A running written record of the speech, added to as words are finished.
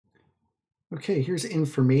Okay, here's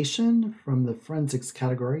information from the forensics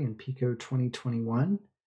category in Pico 2021.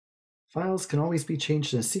 Files can always be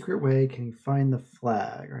changed in a secret way. Can you find the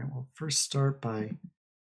flag? All right, we'll first start by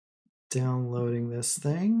downloading this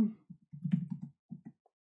thing.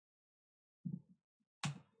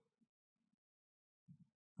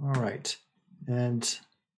 All right, and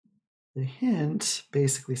the hint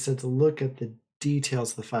basically said to look at the details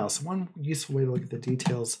of the file. So one useful way to look at the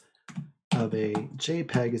details of a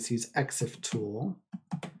JPEG is to use exiftool.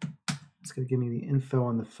 It's going to give me the info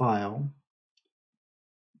on the file.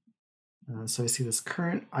 So I see this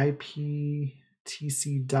current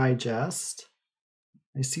IPTC digest.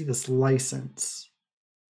 I see this license.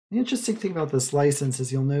 The interesting thing about this license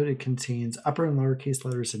is you'll note it contains upper and lowercase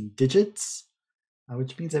letters and digits,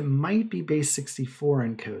 which means it might be base 64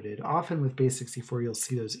 encoded. Often with base 64, you'll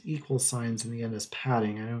see those equal signs in the end as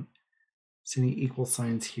padding. I don't see any equal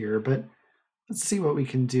signs here, but let's see what we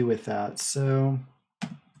can do with that. So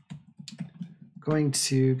I'm going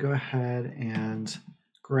to go ahead and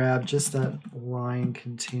grab just that line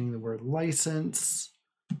containing the word license.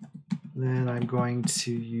 Then I'm going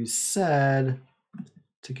to use sed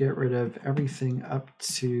to get rid of everything up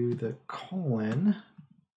to the colon.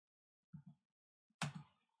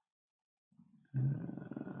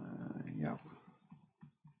 Yeah.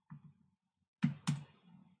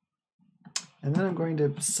 And then I'm going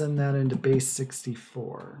to send that into base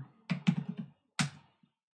 64.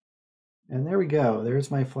 And there we go.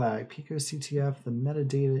 There's my flag. picoCTF, the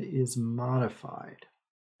metadata is modified.